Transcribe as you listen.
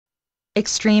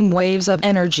Extreme waves of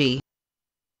energy.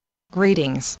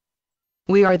 Greetings.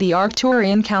 We are the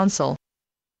Arcturian Council.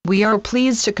 We are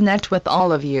pleased to connect with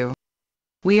all of you.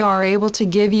 We are able to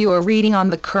give you a reading on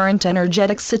the current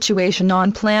energetic situation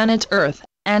on planet Earth,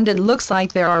 and it looks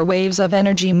like there are waves of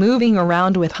energy moving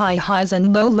around with high highs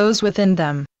and low lows within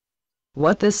them.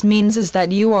 What this means is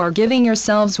that you are giving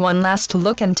yourselves one last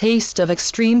look and taste of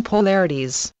extreme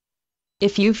polarities.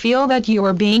 If you feel that you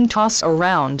are being tossed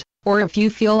around, or if you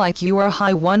feel like you are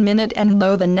high one minute and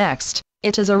low the next,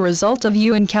 it is a result of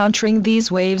you encountering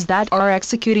these waves that are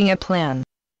executing a plan.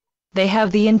 They have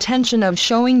the intention of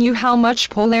showing you how much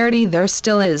polarity there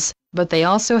still is, but they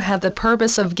also have the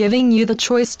purpose of giving you the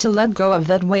choice to let go of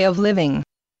that way of living.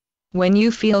 When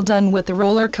you feel done with the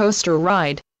roller coaster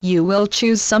ride, you will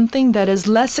choose something that is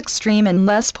less extreme and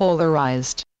less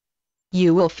polarized.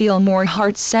 You will feel more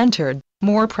heart-centered,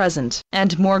 more present,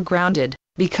 and more grounded,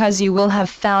 because you will have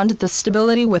found the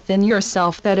stability within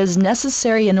yourself that is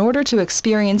necessary in order to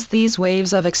experience these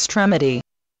waves of extremity.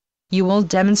 You will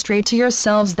demonstrate to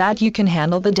yourselves that you can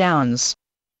handle the downs.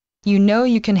 You know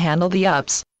you can handle the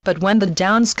ups, but when the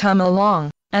downs come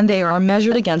along, and they are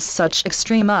measured against such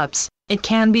extreme ups, it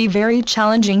can be very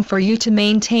challenging for you to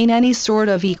maintain any sort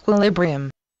of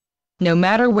equilibrium. No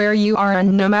matter where you are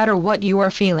and no matter what you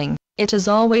are feeling, it is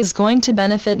always going to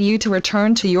benefit you to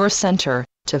return to your center,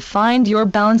 to find your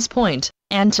balance point,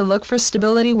 and to look for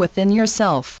stability within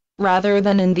yourself, rather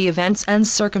than in the events and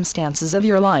circumstances of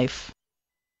your life.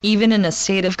 Even in a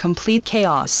state of complete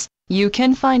chaos, you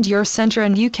can find your center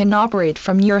and you can operate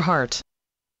from your heart.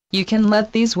 You can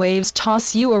let these waves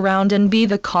toss you around and be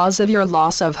the cause of your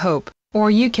loss of hope,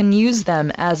 or you can use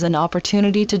them as an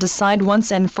opportunity to decide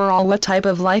once and for all what type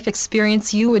of life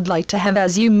experience you would like to have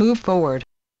as you move forward.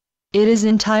 It is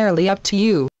entirely up to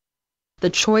you. The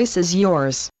choice is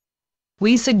yours.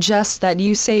 We suggest that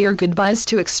you say your goodbyes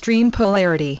to extreme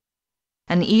polarity.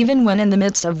 And even when in the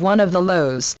midst of one of the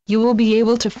lows, you will be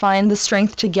able to find the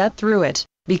strength to get through it,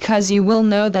 because you will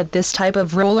know that this type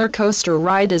of roller coaster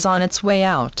ride is on its way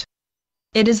out.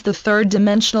 It is the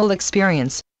third-dimensional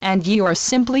experience, and you are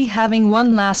simply having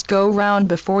one last go-round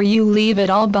before you leave it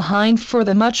all behind for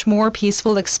the much more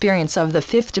peaceful experience of the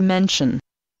fifth dimension.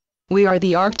 We are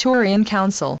the Arcturian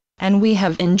Council, and we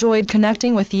have enjoyed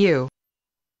connecting with you.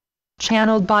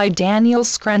 Channeled by Daniel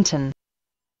Screnton.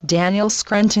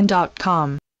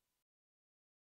 DanielScrenton.com